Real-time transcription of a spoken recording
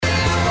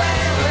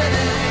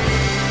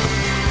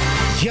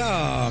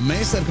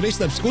mēs ar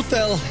Kristapu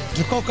Skuteli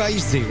kaut kā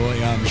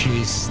izdzīvojām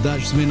šīs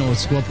dažas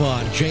minūtes kopā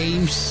ar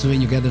James.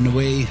 Viņu Getting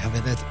Away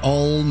with It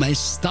All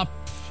Messed Up.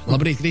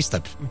 Labrīt,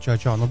 Kristap.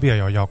 Čau, nu bija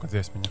jau jauka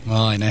dziesmiņa.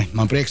 Ai, ne,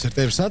 man prieks ar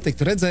tevi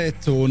satikt,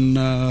 redzēt, un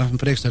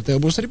prieks ar tevi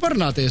būs arī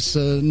parunāties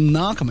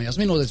nākamajās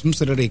minūtēs.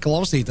 Mums ir arī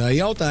klausītāji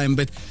jautājumi,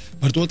 bet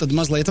par to tad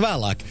mazliet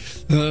vēlāk.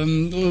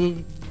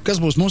 Kas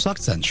būs mūsu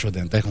akcents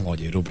šodien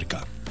tehnoloģiju rubrikā?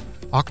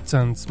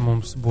 Akcents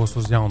mums būs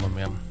uz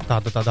jaunumiem.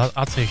 Tāda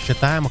atsevišķa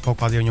tēma kaut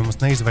kāda jau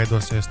mums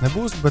neizveidosies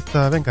nebūs, bet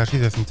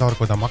vienkārši iziesim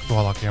cauri kādām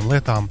aktuālākajām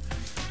lietām.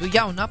 Tu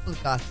jaunu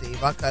aplikāciju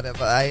vakar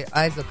vai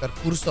aizvakar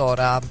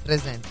kursorā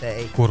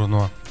prezentēji. Kuru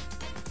no?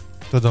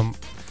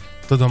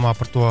 Tu domā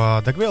par to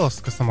degvielas,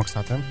 kas samaksā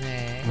tiem?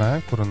 Nē,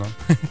 kuru no?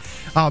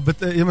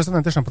 Bet, ja mēs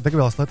runājam tiešām par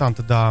degvielas lietām,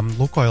 tad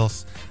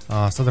Lukoils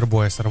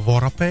sadarbojas ar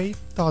Vorapay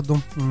tādu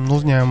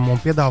uzņēmumu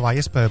un piedāvā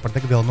iespēju par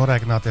degvielu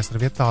norēķināties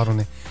ar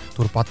vietālruni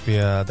turpat pie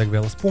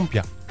degvielas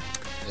pumpja.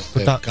 Tas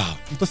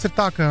ir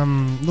tā, ka,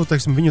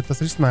 viņu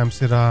tas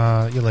risinājums ir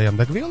ielējam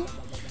degvielu.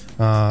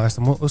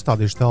 Esam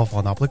uzstādījuši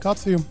telefona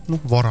aplikāciju,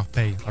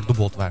 Vorapay ar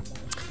W.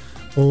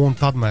 Un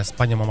tad mēs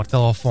paņemam ar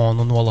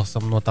telefonu,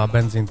 nolasam no tā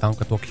benzīna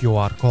tanka to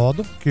QR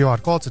kodu. QR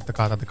kods ir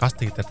tāda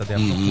kastīte ar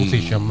tādiem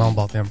lucīšiem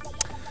melnbaltiem.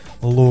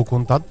 Lūk,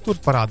 un tad tur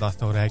parādās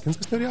tev rēķins,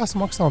 kas tev ir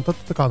jāsamaksā, un tad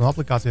tu no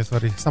aplikācijas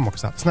vari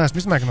samaksāt. Es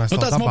neesmu izmēģinājis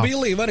tāds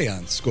mobilī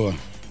variants, ko?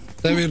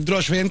 Tev ir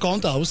droši vien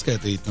kontā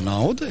uzskaitīta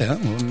nauda, ja?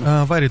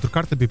 Vai arī tur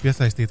karte bija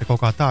piesaistīta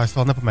kaut kā tā, es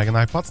vēl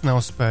nepamēģināju pats,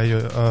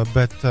 neuzspēju,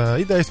 bet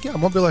idejaski,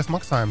 mobilais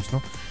maksājums,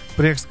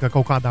 prieks, ka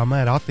kaut kādā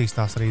mērā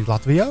attīstās arī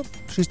Latvijā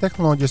šīs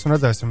tehnoloģijas, un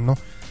redzēsim,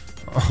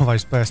 vai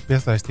spēs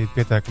piesaistīt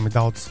pietiekami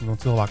daudz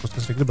cilvēkus,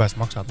 kas arī gribēs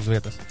maksāt uz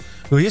vietas.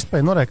 Jo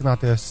iespēja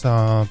norēķināties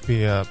pie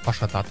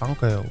pašā tā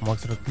tanka, man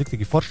liekas, ir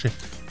liktīgi forši,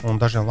 un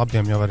dažiem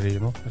labiem jau arī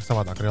ir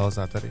savādāk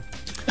realizēt arī.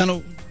 Ja,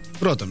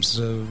 protams,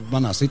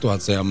 manā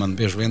situācijā man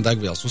bieži vien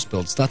degvielas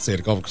uzpildu stacija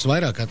ir kaut kas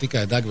vairāk kā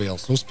tikai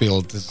degvielas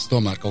uzpildu,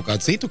 tomēr kaut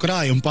kādu citu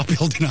krājumu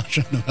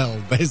papildināšanu vēl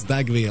bez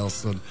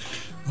degvielas. Un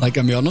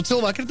laikam jau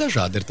cilvēki ir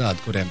dažādi, ir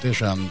tādi, kuriem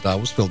tiešām tā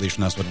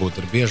uzpildīšanās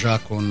varbūt ir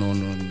biežāk, un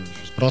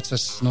šis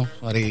process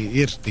arī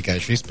ir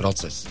tikai šis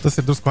process. Tas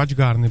ir drusku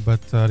atžgārni,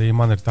 bet arī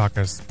man ir tā,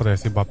 ka es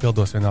patiesībā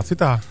pildos vienā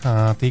citā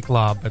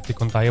tīklā, bet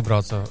tik un tā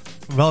iebraucu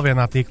vēl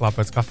vienā tīklā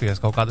pēc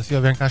kafijas kaut kādas, jo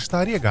vienkārši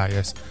tā ir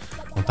iegājies.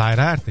 Un tā ir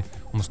ērti,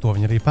 un uz to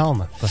viņi arī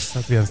pelna. Tas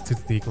ir viens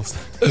cits tīkls.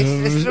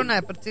 Es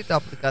runāju par citu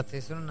aplikāciju,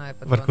 es runāju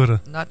par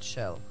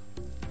Nutshell.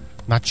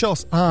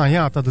 Nutshell?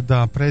 Jā, tad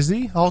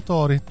Prezī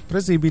autori.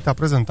 Prezī bija tā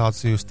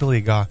prezentāciju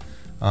stilīgā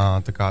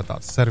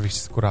tāds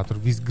servis, kurā tur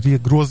viss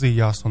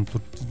grozījās un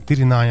tur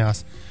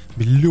tirinājās.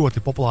 Bija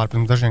ļoti populāri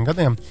pirms dažiem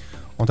gadiem.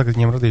 Un tagad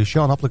viņiem radījuši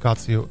jaunu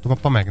aplikāciju. Tu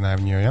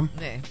pamēģināji viņu, ja?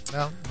 Nē,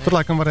 vēl. Tur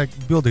laikam varēja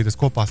bildītes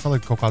kopā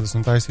salikt kaut kādas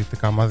un taisīt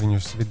tā kā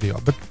maziņus video.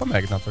 Bet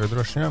pamēģināt arī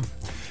droši, jā.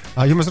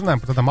 Ja mēs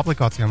runājam par tādām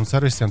aplikācijām un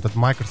servisiem, tad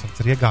Microsoft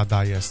ir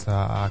iegādājies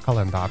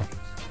kalendāru.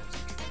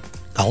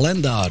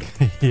 Kalendāru?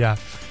 Jā.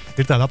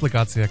 Ir tāda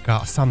aplikācija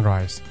kā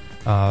Sunrise.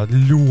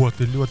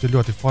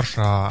 Ļoti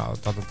foršā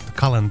tāda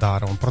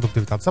kalendāra un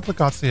produktivitātes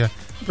aplikācija.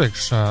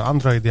 Priekš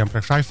Androidiem,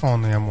 priekš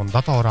iPhoneiem un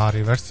datorā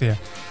arī versija.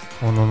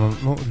 Un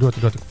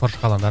ļoti forša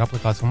kalendāra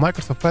aplikācija. Un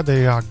Microsoft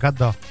pēdējā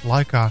gada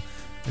laikā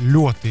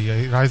ļoti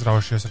ir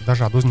aizraujušies ar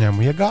dažādu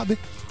uzņēmumu iegādi.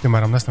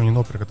 Piemēram, nesen viņi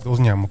nopirka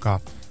uzņēmumu kā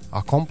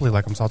Kompli,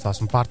 laikam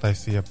saucās, un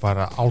pārtaisīja par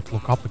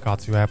Outlook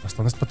aplikāciju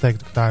e-pastu. Un es pat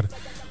teiktu, ka tā ir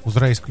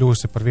uzreiz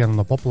kļūsi par vienu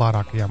no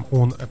populārākajām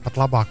un pat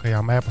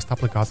labākajām e-pasta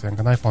aplikācijām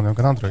gan iPhoneiem,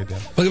 gan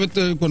Androidiem. Bet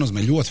ko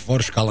nozīmē ļoti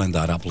forša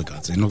kalendāra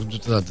aplikācija?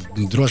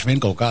 Droši vien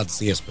kaut kādas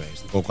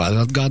iespējas, kaut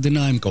kāda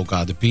atgādinājuma, kaut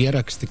kāda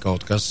pieraksti,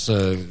 kaut kas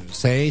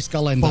sējas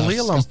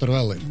kalendārs, kas tur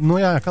vēl ir?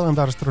 Jā,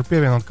 kalendārus tur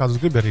pievienot kādus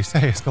grib arī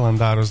sējas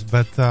kalendārus,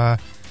 bet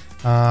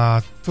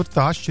tur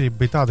tā atšķirība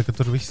bija tāda, ka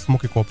tur viss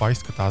smuki kopā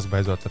izskatās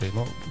beidzot arī.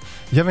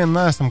 Ja vien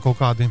neesam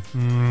kaut kādi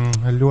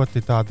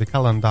ļoti tādi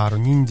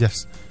kalendāru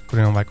ņiņģes,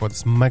 kuriem vajag kaut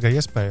kādas mega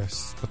iespējas,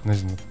 pat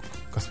nezinu,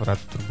 kas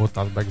varētu tur būt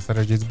tāds beigas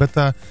sarežģīts, bet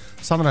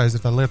Sunrise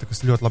ir tāda lieta,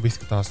 kas ļoti labi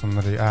izskatās un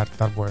arī ērti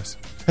darbojas.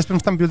 Es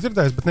pirms tam biju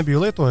dzirdējis, bet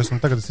nebiju lietojis, un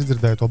tagad es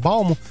izdzirdēju to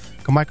baumu,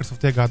 ka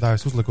Microsoft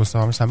iegādājas uzlikus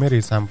savām visām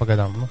ierīcēm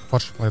pagaidām,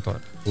 forši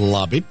lietojot.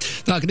 Labi.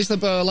 Tā,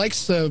 Kristap,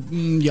 laiks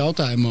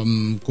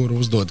jautājumam,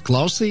 kuru uzdod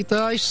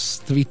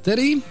klausītājs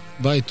Twitterī.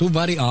 Vai tu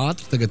vari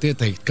ātri tagad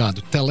ieteikt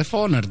kādu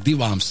telefonu ar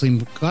 2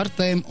 SIM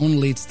kartēm un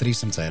līdz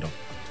 300 eiro?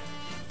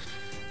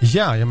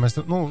 Jā, ja mēs,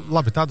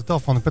 labi, tādu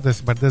telefonu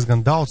patiesībā ir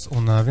diezgan daudz,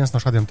 un viens no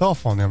šādiem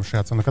telefoniem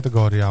šajā cenu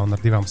kategorijā un ar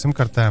 2 SIM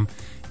kartēm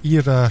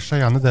ir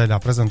šajā nedēļā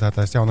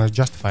prezentētais jaunais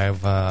Just 5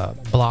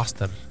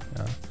 Blaster.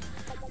 Jā.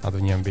 Tāda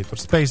viņiem bija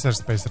tur Spacer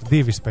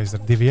 2,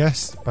 Spacer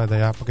 2S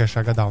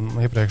pagājušajā gadā un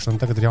iepriekš,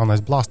 un tagad ir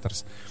jaunais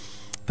Blasters.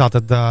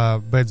 Tātad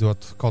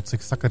beidzot kaut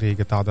cik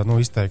sakarīga tāda,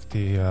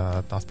 izteikti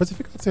tā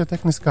specifikācija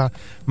tehniskā.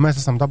 Mēs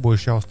esam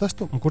dabūjuši jau uz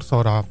testu, un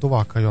kursorā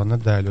tuvākajo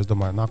nedēļu, es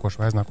domāju, nākošu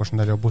vai aiznākošu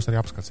nedēļu jau būs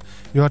arī apskats.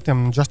 Jo ar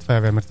tiem Just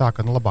 5 ir tā,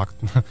 ka labāk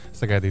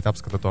sagaidīt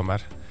apskatu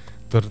tomēr.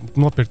 tur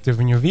nopirkt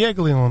viņu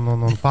viegli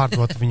un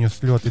pārdot viņus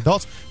ļoti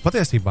daudz.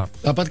 Patiesībā.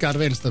 Tāpat kā ar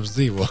viens taps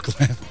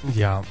dzīvoklē.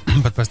 Jā,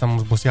 bet pēc tam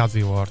mums būs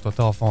jādzīvo ar to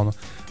telefonu.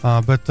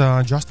 Bet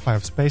Just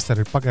 5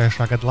 Spacer ir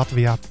pagājušā gada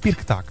Latvijā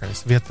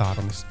pirktākais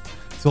vietārunis.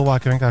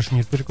 Cilvēki vienkārši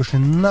viņu ir pirkuši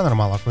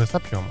nenormālākos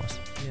apjomos.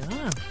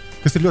 Jā.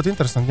 Kas ir ļoti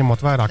interesanti,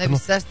 ņemot vairāk.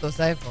 Nevis 6.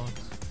 iPhone.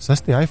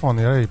 6.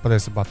 iPhone ir arī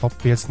patiesībā top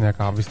 5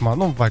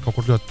 vismaz, vai kaut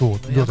kur ļoti tuvu.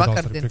 Jā,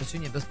 vakardien taču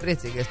viņiem tas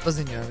priecīgais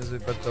paziņojums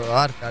bija par to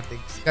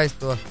ārkārtīgi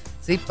skaisto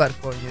ciparu,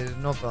 ko viņi ir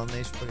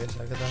nopelnījuši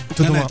pagājušā gadā.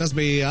 Nē, tas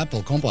bija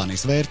Apple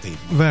kompānijas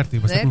vērtība.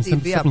 Vērtība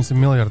 700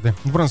 miljardi.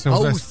 Protams,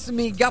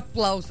 Ausmīgi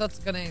aplausi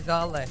atskanēja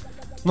zālē.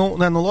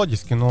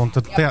 Loģiski.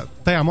 Tad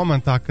tajā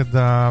momentā, kad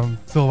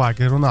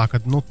cilvēki runā,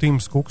 ka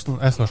Tims Kuks,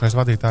 esošais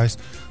vadītājs,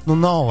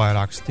 nav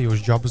vairāk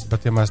Steve's Jobs,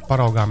 bet ja mēs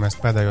paraugāmies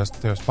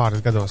pēdējos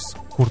pāris gados,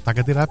 kur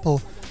tagad ir Apple,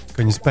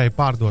 ka viņi spēja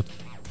pārdot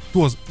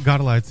tos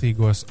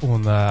garlaicīgos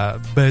un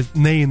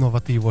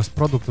neinovatīvos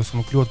produktus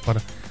un kļūt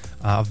par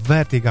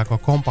vērtīgāko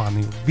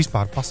kompāniju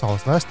vispār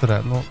pasaules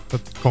vēsturē,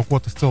 tad kaut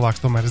ko tas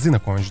cilvēks tomēr zina,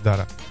 ko viņš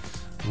dara.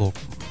 Lūk.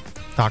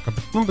 Tā,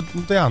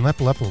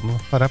 Apple,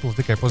 par Apple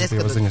tikai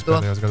pozitīvas ziņas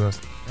pēdējos gados.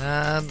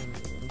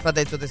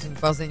 Pateicoties viņu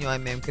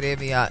paziņojumiem,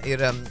 Krievijā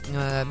ir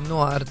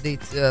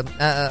noardīts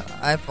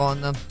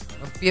iPhone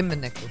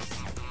piemineklis.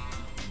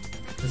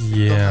 Tas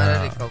tomēr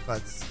arī kaut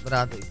kāds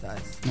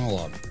rādītājs.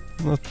 Labi.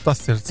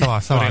 Tas ir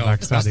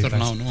savādāks rādītājs. Tas tur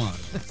nav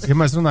noardīts. Ja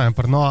mēs runājam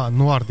par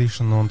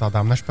noardīšanu un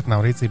tādām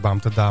nešpatnām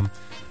rīcībām, tad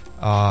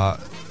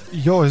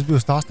es biju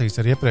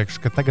stāstījis arī iepriekš,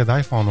 ka tagad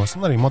iPhone'os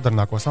un arī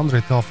modernākos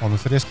Android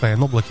telefonos ir iespēja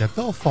nobloķēt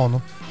telefonu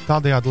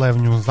tādējādi, lai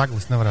viņu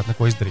zaglis nevarētu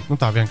neko izdarīt.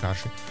 Tā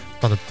vienkārši.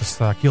 Tātad tas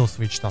kill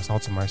switch tā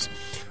saucamais.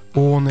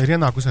 Un ir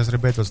ienākusies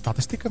arī beidzot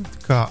statistika,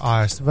 ka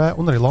ASV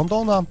un arī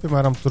Londonā,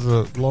 piemēram,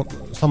 tur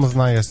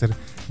samazinājies ir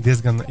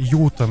diezgan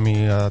jūtami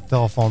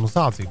telefonu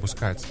zādzību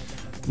skaits.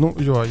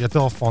 Jo, ja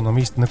telefonam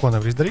īsti neko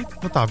nevar izdarīt,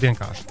 tā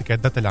vienkārši tikai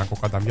detaļām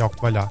kaut kādām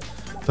jaukt vaļā,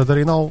 tad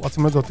arī nav,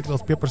 acīmredzot, tik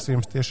liels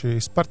pieprasījums tieši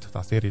spērt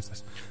tās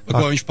ierīces.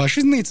 Ko viņš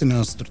paši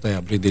iznīcinās tur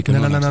tajā brīdī, kad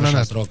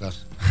nonāks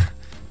rokās?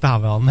 Tā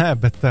vēl nē,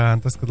 bet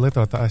tas, kad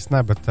lietotājs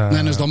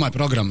es domāju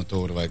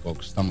programmatūru vai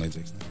kaut kas tam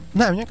līdzīgs.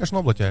 Nē, viņi vienkārši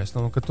nobloķējas,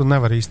 ka tu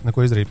nevari īsti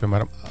neko izdarīt,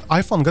 piemēram.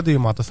 iPhone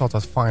gadījumā tas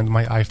saucās Find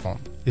My iPhone.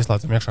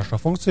 Ieslēdzam iekšā šo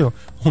funkciju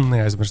un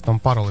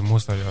neaizmirstam paroli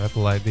mūsu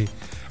Apple ID.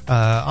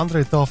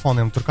 Android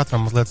telefoniem tur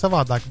katram mazliet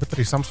savādāk, bet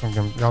arī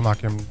Samsungiem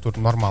jaunākiem tur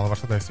normāli var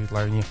sataisīt,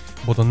 lai viņi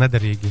būtu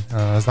nederīgi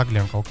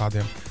zagļiem kaut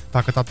kādiem.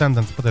 Tā ka tā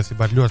tendence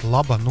patiesībā ir ļoti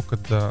laba,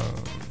 kad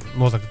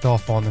nozagti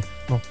telefoni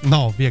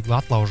nav viegli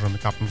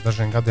atlaužami kā pirms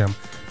dažiem gadiem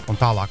un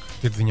tālāk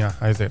tirdziņā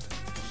aiziet.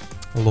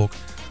 Lūk.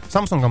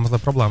 Samsungam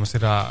mazliet problēmas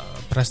ir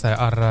presē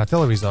ar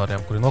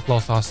televizoriem, kuri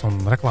noklausās un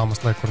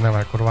reklāmas liek, kur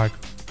nevajag, kur vajag.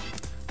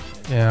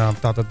 Jā,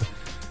 tātad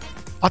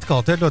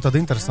atkal te ir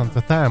ļoti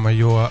interesanta tēma,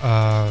 jo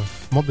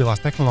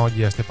mobilās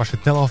tehnoloģijas, tie paši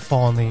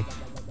telefoni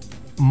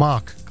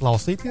māk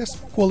klausīties,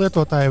 ko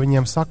lietotāji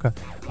viņiem saka.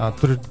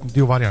 Tur ir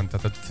divi varianti.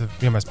 Tad,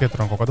 ja mēs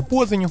pieturam kaut kādu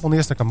podziņu un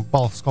iesakam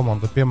balss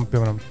komandu,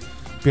 piemēram,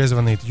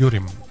 piezvanīt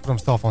Jurim.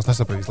 Protams, telefons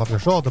nesapratīs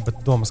latviešu valodu,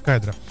 bet doma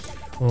skaidra.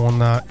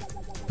 Un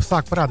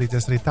sāk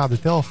parādīties arī tādi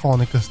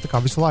telefoni, kas tā kā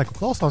visu laiku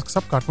klausās, kas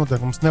apkārt notiek,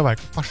 mums nevajag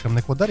pašiem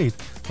neko darīt.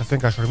 Mēs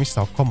vienkārši varam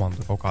izsaukt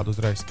komandu kaut kādu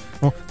uzreiz.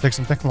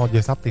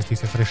 Tehnoloģijas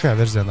attīstīsies arī šajā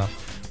virzienā.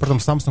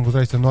 Protams, Samsung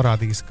uzreiz ir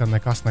norādījis, ka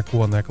nekas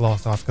neko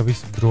neklausās, ka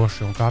viss ir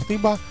droši un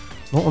kārtībā.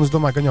 Un es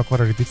domāju, gan jau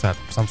var arī ticēt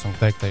Samsung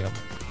teiktajam.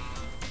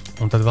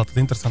 Un tad vēl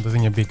tad interesanta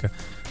ziņa bija,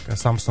 ka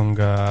Samsung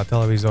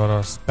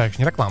televizoros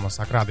pēkšņi reklāmas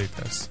sāk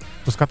rādīties.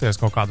 Tu skaties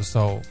kaut kādu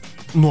savu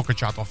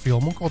nokačāto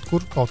filmu kaut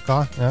kur, kaut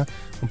kā, ja?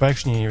 Un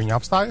pēkšņi viņi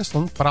apstājas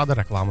un parāda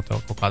reklāmu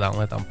tev kaut kādām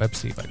lietām,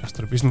 Pepsi vai kas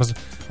tur vismaz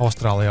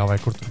Austrālijā vai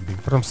kur tur bija.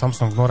 Protams,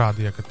 Samsung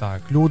norādīja, ka tā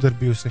kļūda ir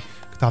bijusi,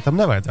 ka tā tam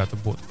nevajadzētu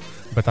būt.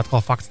 Bet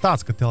atkal fakts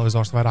tāds, ka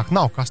televizors vairāk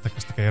nav kaste,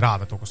 kas tikai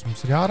rāda to, kas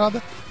mums ir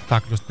jārāda. Tā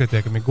kļūst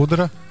pietiekami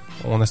gudra,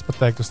 un es pat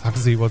teiktu, sāk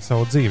dzīvot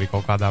savu dzīvi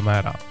kaut kādā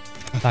mērā.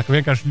 Tā ka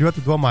vienkārši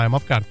ļoti domājam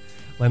apkārt,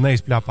 lai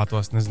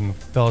neizpļāpātos,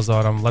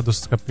 televizoram,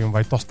 leduskapim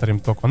vai tosterim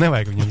to, ko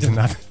nevajag viņam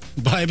zināt.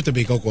 Baiba, te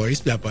bija kaut ko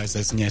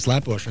izpļāpājusies, viņai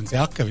slēpošanas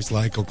jaka visu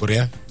laiku kaut kur,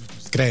 ja?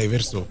 Skrēja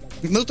virsū.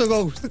 Tu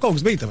kaut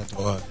kas bija tev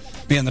to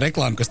viena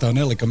reklāma, kas tev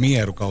nelika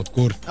mieru kaut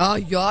kur.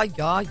 Jā.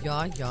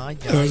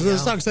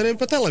 Sāks arī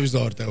pa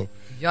televizoru tev.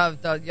 Jā,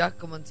 tā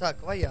jaka man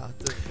sāka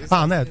vajāt.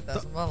 Nē,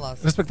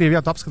 respektīvi,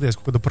 ja tu apskaties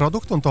kaut kādu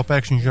produktu un to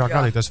pēkšņi jau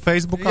rādīties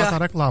Facebookā,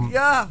 tā reklāma,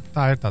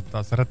 tā ir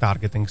tāds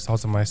retargetings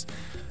saucamais.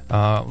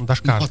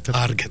 Dažkārt,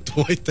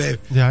 notargetoja tevi.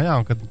 Jā,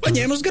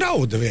 paņēma uz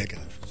grauda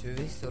vienkārši.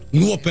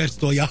 Nopērts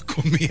to jaku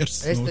miers.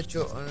 Es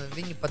taču,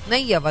 viņi pat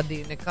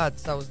neievadīja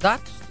nekādus savus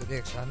datus tur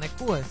iekšā,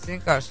 neko. Es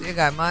vienkārši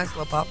iegāju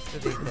mājaslapā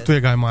apskatīties. Tu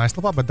iegāji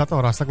mājaslapā, bet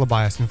datorā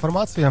saglabājās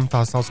informācija,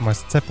 tā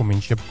saucamais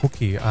cepumiņš, jeb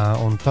cookie,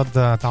 un tad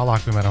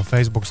tālāk, piemēram,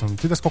 Facebooks un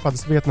citas kaut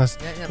kādas vietnes.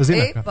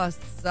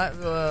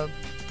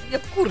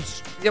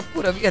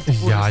 Jebkura vieta.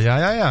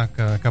 Jā,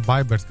 ka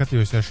Baiber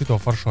skatījusies šito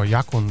foršo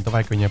jaku un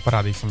vai ka viņiem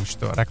parādīsim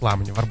šito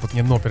reklāmiņu, varbūt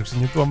viņiem nopirks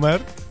viņu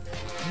tomēr.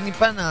 Viņi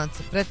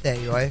panāca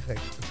pretējo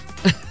efektu.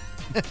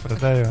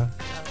 Pretējo.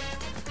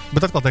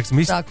 Bet atkal, teiksim,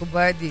 Sāku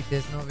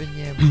baidīties no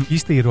viņiem.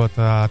 iztīrot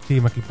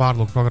tīmekļu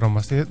pārlūku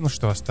programmas,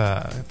 šitos tā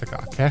kā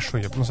kešu,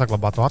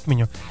 saglabāt to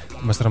atmiņu,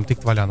 mēs varam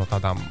tikt vaļā no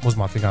tādām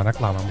uzmācīgām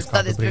reklāmām.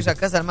 Tādēļ priekšā,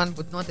 kas ar mani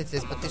būtu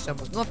noticies, patiešām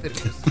būtu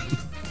nopirkus.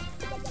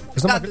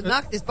 Kādu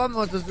naktis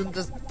pamotos, un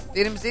tas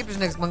pirms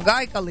īpašnieks man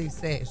gaikalī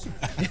sēž.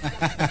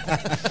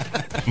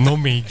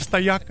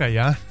 Mīksta jaka,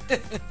 jā?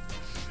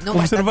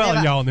 Mums ir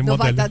vēl jauni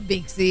modeļi. Vai tad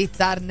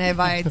biksīts ar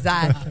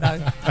nevajadzētu?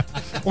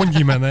 Un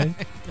ģimenei.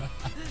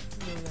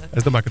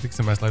 Es domāju, ka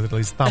tiksimies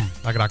līdz tam,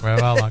 agrāk vai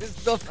vēlāk.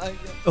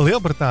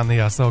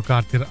 Lielbritānijā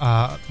savukārt ir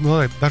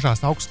dažās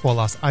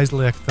augstskolās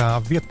aizliegt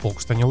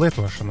vietpulksteņu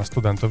lietošana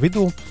studentu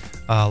vidū,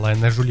 lai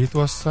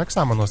nežuļītos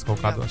eksāmenos kaut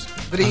kādos.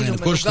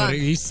 Kurš tur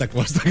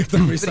izsekos tagad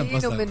tam visam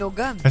Brīnuminu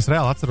gan. Es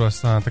reāli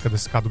atceros, kad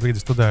es kādu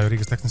brīdi studēju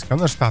Rīgas Tehniskajā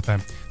universitātē,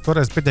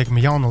 toreiz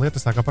pietiekami jauna lieta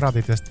sāka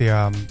parādīties tie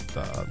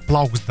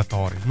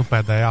plauksdatori,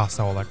 PDA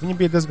savulaik. Viņi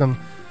bija diezgan,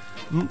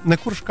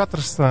 nekurš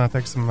katrs,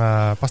 teiksim,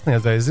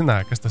 pasniedzējs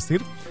zināja, kas tas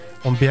ir.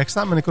 Un bija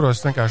eksāmeni, kuros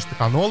es vienkārši tā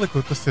kā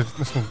noliku, tas ir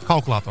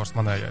kalkulators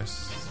manējais.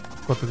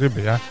 Ko tu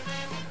gribi, jā?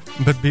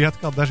 Bet bija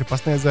atkal daži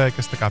pasniedzēji,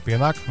 kas tā kā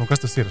pienāk, kas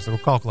tas ir? Es saku,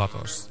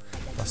 kalkulators.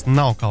 Tas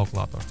nav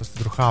kalkulators, tas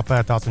tur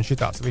HP tāds un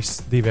šitāds,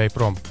 viss divi ej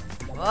prom.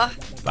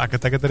 Tā, ka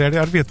tagad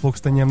arī ar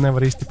vietpulksteņiem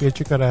nevar īsti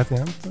piečikarēt,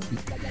 jā?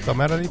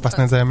 Tomēr arī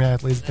pasniedzējiem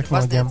jāiet līdz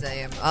tehnoloģijām.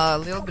 Pasniedzējiem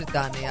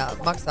Lielbritānijā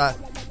maksā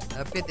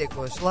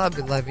pietiekoši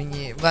labi, lai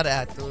viņi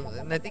varētu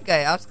ne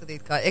tikai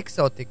apskatīt kā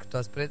eksotiku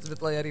tos preces,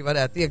 bet lai arī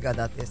varētu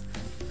iegādāties.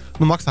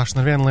 Maksāšana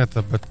ir viena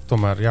lieta, bet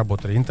tomēr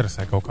jābūt arī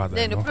interesē kaut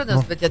kādai. Nē,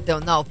 protams, bet ja tev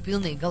nav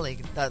pilnīgi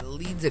galīgi tāda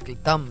līdzekļa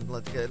tam,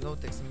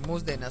 teiksim,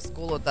 mūsdienās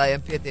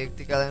skolotājiem pietiek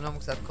tikai, lai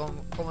nomaksātu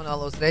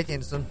komunālos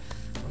rēķinus un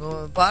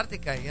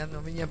pārtikai, ja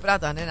viņiem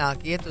prātā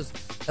nenāk iet uz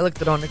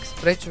elektronikas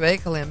preču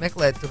veikaliem,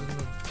 meklēt tur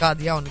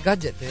kādi jauni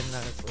gadžeti.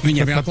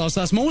 Viņiem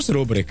jāklausās mūsu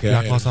rubrika.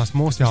 Jāklausās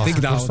mūsu,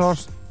 Tik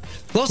daudz.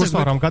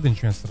 Kursoram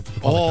gadiņš viens starp.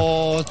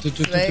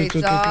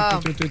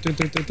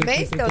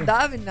 Mēs tev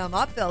dāvinām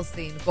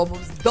apelsīnu, ko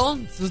mums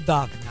Dons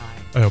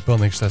uzdāvināja. Jau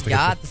pilnīgi šķiet.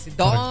 Jā, tas ir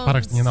Dons.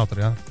 Parakstiņa nav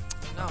tur, jā?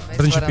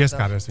 Bet viņš ir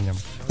pieskāries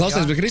viņam.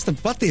 Klausies, bet Krista,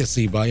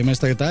 patiesībā, ja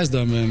mēs tagad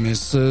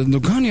aizdomājamies,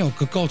 gan jau,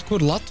 ka kaut kur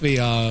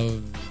Latvijā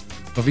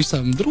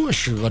pavisam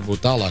droši,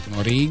 varbūt tālāk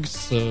no Rīgas,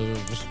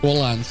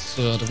 skolēns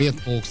ar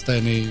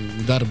vietpulksteni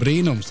dara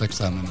brīnums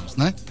eksāmenos,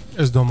 ne?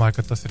 Es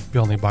domāju, ka tas ir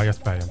pilnībā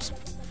iespējams.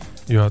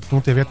 Jo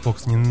tie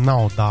vietpulksteņi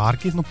nav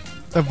dārgi.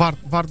 Te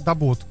var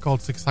dabūt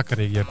kaut cik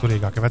sakarīgi, ja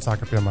turīgāki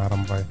vecāki,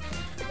 piemēram, vai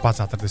pats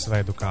atradis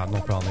veidu, kā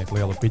nopelnīt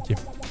lielu piķi,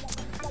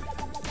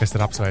 kas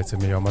ir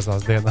apsveicami jau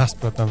mazās dienās,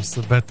 protams.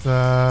 Bet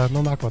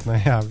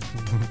nākotnē, jā,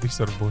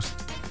 visur būs.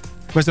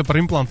 Mēs jau par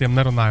implantiem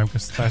nerunājam,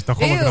 kas taisa to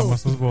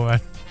hologrammas uzbūvē.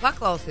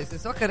 Paklausies,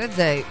 es vakar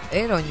redzēju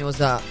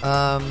Eiroņūzā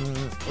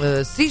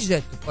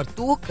sižetu par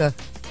to, ka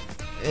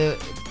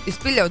es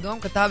pieļauju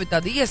domu, ka tā bija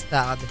tāda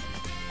iestāde,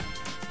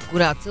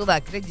 kurā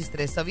cilvēki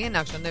reģistrē savu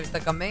ienākšanu, nevis tā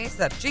kā mēs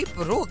ar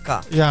čipu rokā.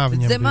 Jā,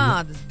 bet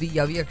zemādas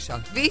bija jau iekšā.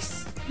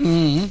 Viss.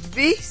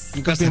 Viss.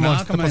 Kas ir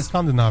nākamais?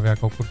 Skandināvijā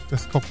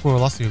es kaut ko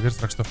lasīju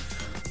virsrakstu.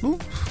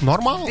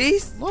 Normāli.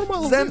 Viss.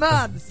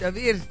 Zemādas jau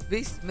ir.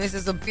 Viss. Mēs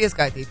esam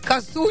pieskaitīti. Kā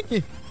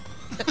suņi.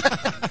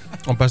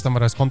 Un pēc tam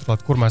varēs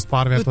kontrolēt, kur mēs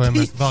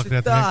pārvietojamies vēl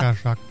krietni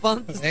vienkāršāk.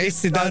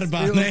 Esi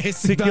darbā,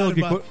 neesi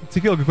darbā.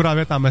 Cik ilgi, kurā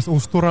vietā mēs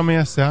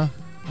uzturamies, jā?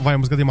 Vai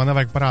mums gadījumā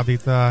nevajag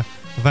parādīt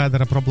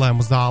vēdera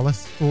problēmu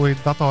zāles,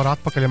 tūlīt datorā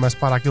atpakaļ, ja mēs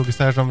pārāk ilgi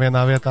sēžam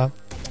vienā vietā.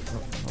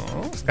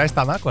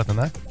 Skaistā nākotne,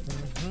 ne?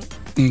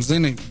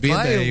 Zini,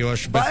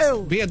 biedējoši,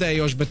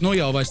 bet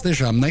jau vairs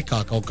tiešām nekā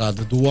kaut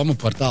kāda doma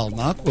par tālu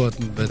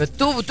nākotni. Bet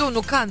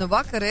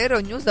vakar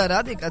Eiroņūzā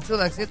rādīja, kā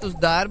cilvēks iet uz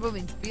darbu,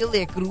 viņš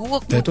pieliek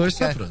roku. To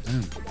es saprotu, jā.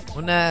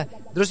 Un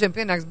droši vien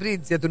pienāks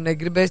brīdis, ja tu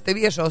negribēsi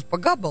tev iešaus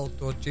pa gabalu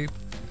to čipu.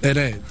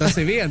 Nē, tas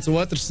ir viens,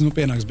 otrs,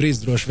 pienāks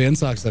brīdis droši vien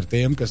sāks ar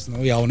tiem, kas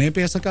jaunie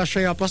piesakās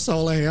šajā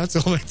pasaulē, jā,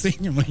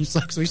 cilvēciņam, viņi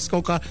sāks visu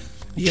kaut kā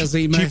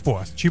iezīmēt.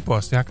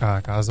 Čipos, jā,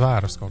 kā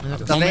zvērus kaut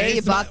kā.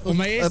 Un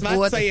mēs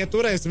vecajie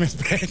turēsimies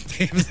pret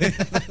tiem.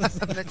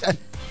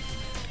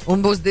 Un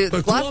būs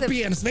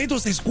kopienas,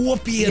 veidosies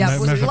kopienas. Jā,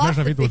 būs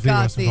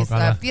klasifikācijas,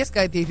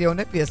 pieskaitīt jau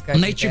nepieskaitīt.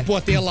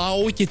 Nečipotie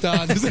lauķi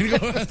tādi.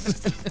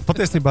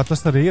 Patiesībā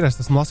tas arī ir, es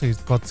esmu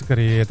lasījis kaut cik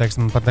arī,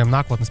 teiksim, par tiem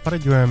nākotnes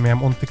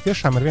pareģojumiem, un tik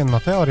tiešām ir viena no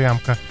teorijām,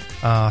 ka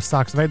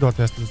sāks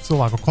veidoties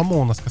cilvēku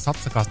komunas, kas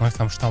atsakās no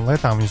šitām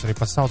lietām, viņus arī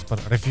pats sauc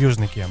par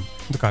refuznikiem.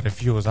 Tā kā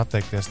refuse,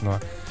 atteikties no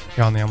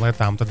jaunajām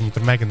lietām, tad viņi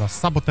tur mēģinās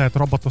sabotēt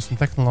robotus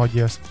un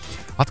tehnoloģijas.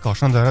 Atkal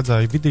šodien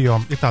redzēju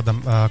video, ir tāda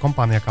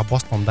kompānija kā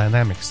Boston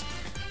Dynamics,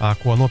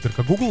 ko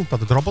nopirka Google,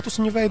 tad robotus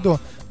viņi veido.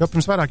 Jau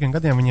pirms vairākiem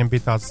gadiem viņiem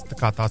bija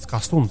tāds kā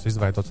suns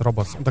izveidots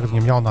robots, un tagad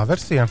viņiem jaunā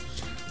versija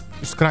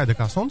skraida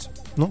kā suns,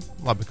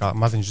 labi, kā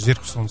maziņš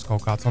zirgs suns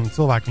kaut kāds, un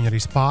cilvēki viņu arī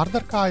spārda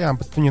ar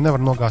kājām, bet viņu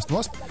nevar nogāzt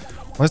nost.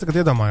 Un es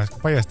tagad iedomājos,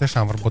 ka paies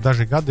tiešām varbūt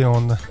daži gadi,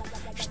 un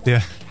šitie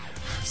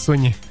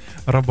suņi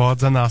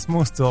roboti zanās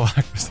mūsu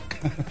cilvēkus.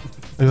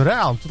 Jo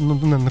reāli, tu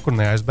nekur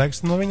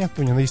neaizbēgsi no viņa,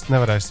 tu viņu īsti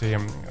nevarēsi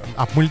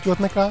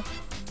apmuļķot nekā.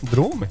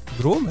 Drūmi.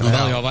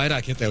 Vēl jau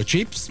vairāk, ja tev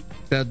čips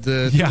tad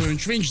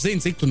viņš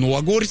zina, cik tu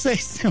noguris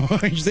esi,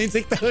 viņš zina,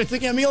 cik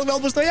ilgi vēl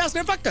būs to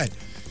jāskrien pakaļ.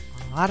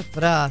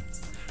 Ārprāts.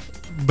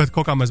 Bet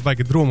kaut kā mēs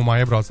baigi drūmumā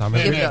iebraucām.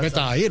 Bet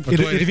tā ir.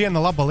 Ir viena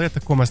laba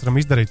lieta, ko mēs varam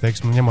izdarīt,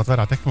 teiksim, ņemot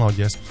vērā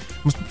tehnoloģijas.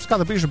 Mums pirms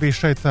kāda brīža bija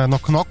šeit no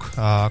Knok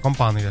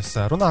kompānijas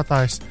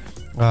runātājs.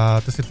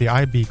 Tas ir tie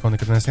iBeaconi,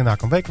 kad mēs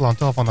ienākam veikalā un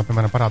telefonā,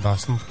 piemēram,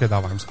 parādās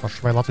piedāvājums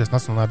vai Latvijas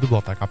Nacionālajā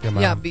bibliotēkā,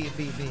 piemēram. Jā, bija.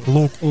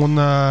 Lūk, un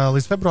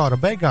līdz februāra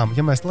beigām,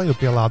 ja mēs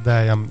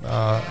lejupielādējam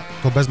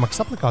to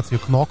bezmaksas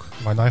aplikāciju Knok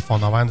vai no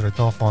iPhone vai Android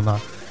telefonā,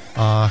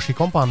 šī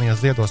kompānija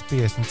ziedos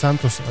 50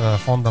 centus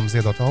fondam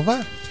Ziedot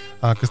LV,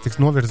 kas tiks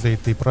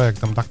novirzīti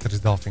projektam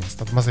Dakteris Delfīns.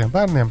 Tad maziem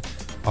bērniem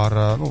ar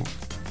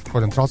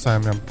kādiem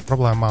traucējumiem,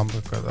 problēmām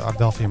ar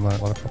delfīm,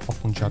 lai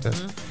paplunčāties.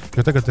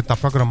 Jo tagad ir tā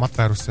programma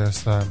atvērusies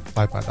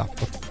iPadā,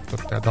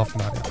 tur tajā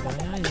delfinārijā.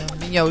 Jā.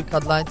 Viņi jau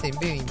kādu laicību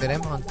bija, viņi bija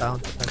remontā.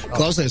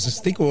 Klausies, es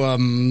tikko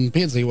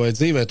piedzīvoju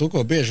dzīvē to,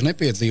 ko bieži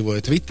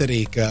nepiedzīvoju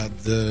Twitterī, kad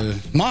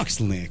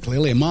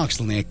lielie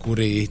mākslinieki,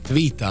 kuri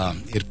tvītā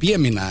ir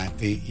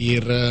pieminēti,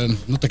 ir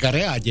tā kā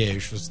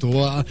reaģējuši uz to,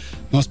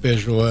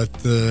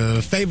 nospiežot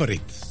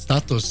favorite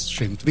status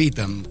šim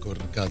tvītam, kur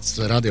kāds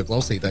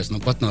radioklausītājs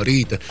pat no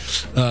rīta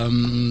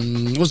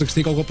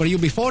uzrakstīja kaut ko par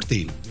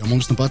UB40, jo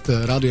mums pat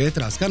radio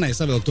ētrā skanēja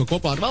savilkt to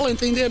kopā ar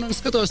Valentīnu dienu, un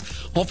skatos,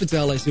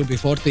 oficiālais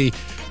UB40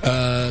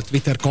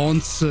 Twitter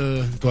konts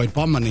to ir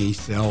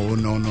pamanījis jau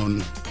un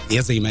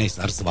iezīmējis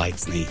ar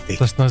zvaigznīti.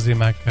 Tas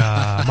nozīmē, ka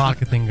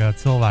mārketinga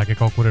cilvēki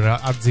kaut kur ir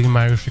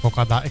atzīmējuši, kaut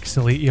kādā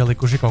Excelī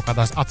ielikuši, kaut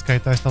kādās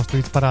atskaitēs tavs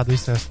tvīts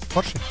parādīsies.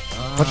 Forši.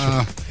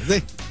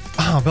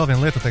 Vēl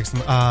viena lieta, teiksim,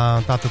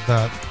 tātad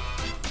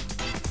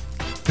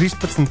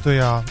 13.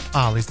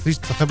 līdz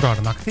 13.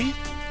 februāra naktī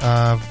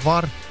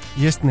var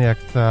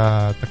iesniegt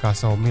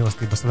savu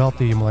mīlestības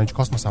veltījumu, lai viņš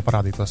kosmosā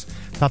parādītos.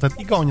 Tātad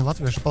Igauni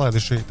latvieši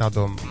palaiduši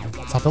tādu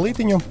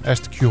satelītiņu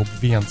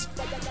EstCube-1,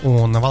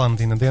 un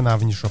Valentīna dienā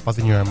viņi šo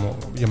paziņojumu,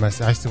 ja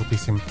mēs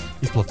aizsūtīsim,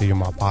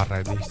 izplatījumā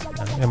pārraidīs.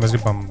 Ja mēs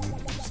gribam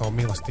savu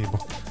mīlestību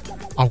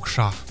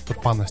augšā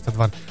tur panest, tad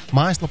var.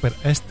 Mājaslapa ir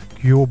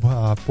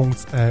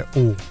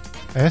estcube.eu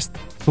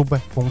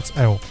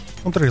estcube.eu.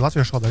 Un tur ir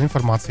latviešu valodā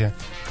informācija,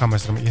 kā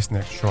mēs varam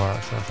iesniegt šo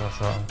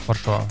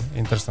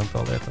interesanto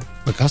lietu.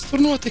 Bet kas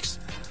tur notiks?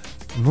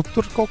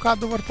 Tur kaut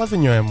kādu var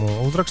paziņojumu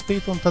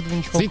uzrakstīt, un tad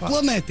viņš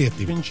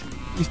viņš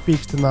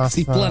izpīkstinās.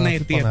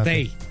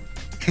 Citplanētietei.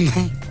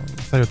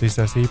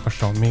 Sajutīsies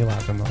īpaša un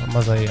mīlēta no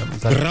mazajiem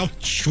Brauc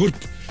šurp!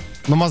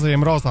 No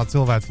mazajiem rozā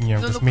cilvēciņiem,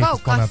 kas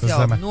mītas planētas Zeme.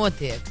 Kaut kas jau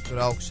notiek tur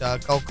augšā,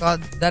 kaut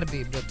kāda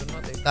darbība tur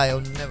notiek, tā jau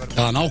nevar būt.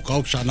 Tā nav,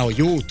 ka augšā nav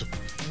jūtu.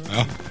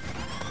 Jā.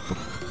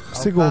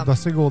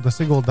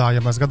 Siguldā,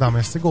 ja mēs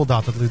gadāmies Siguldā,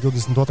 tad līdz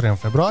 22.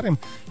 februārim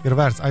ir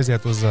vērts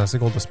aiziet uz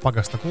Siguldas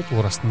pagasta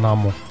kultūras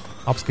namu,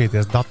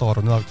 apskatīties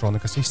datoru un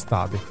elektronikas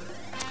izstādi.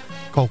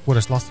 Kaut kur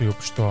es lasīju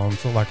par to, un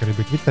cilvēki arī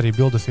bija Twitterī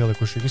bildes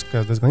ielikuši,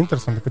 izskatās diezgan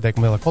interesanti,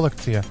 pietiekami liela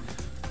kolekcija.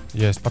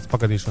 Ja es pats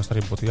pagadīšos,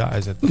 arī būtu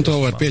jāaiziet. Un to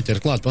var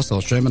pieķert klāt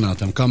pasaules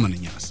čempionātam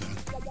Kamaniņās.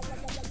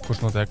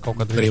 Kurš notiek kaut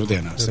kad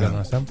brīvdienās.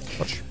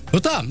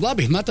 Tā,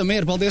 labi, metam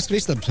mieru. Paldies,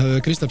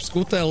 Kristaps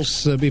Kutels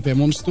bija pie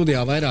mums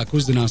studijā. Vairāk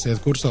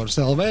uzzināsiet Kursors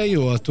LV,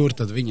 jo tur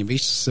tad viņi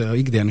visas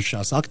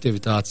ikdienišķās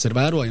aktivitātes ir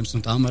vērojams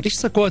un tām var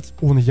izsakot.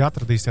 Un ja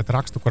atradīsiet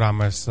rakstu, kurā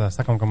mēs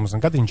sakam, ka mums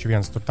gadiņš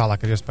viens, tur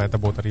tālāk ir iespēja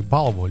dabūt arī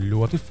balvu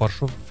ļoti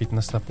foršu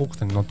fitnesa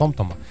pulksteni no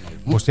TomToma.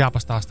 Būs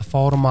jāpastāsta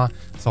fórumā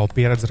savu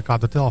pieredzi ar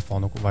kādu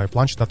telefonu vai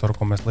planšetdatoru,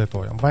 ko mēs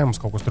lietojam. Vai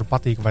mums kaut kas tur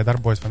patīk, vai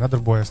darbojas, vai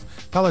nedarbojas.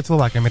 Tā, lai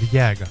cilvēkiem ir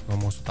jēga no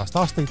mūsu tā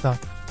stāstītā.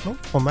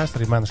 Un mēs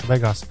arī mēneša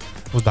beigās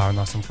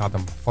uzdāvināsim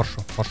kādam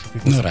foršu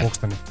fitnesa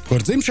pulksteni.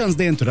 Kur dzimšanas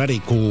dienu, tur arī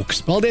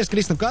kūks. Paldies,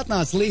 Kristap, ka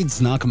atnāc līdz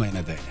nākamajai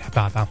nedēļai.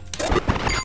 Tā.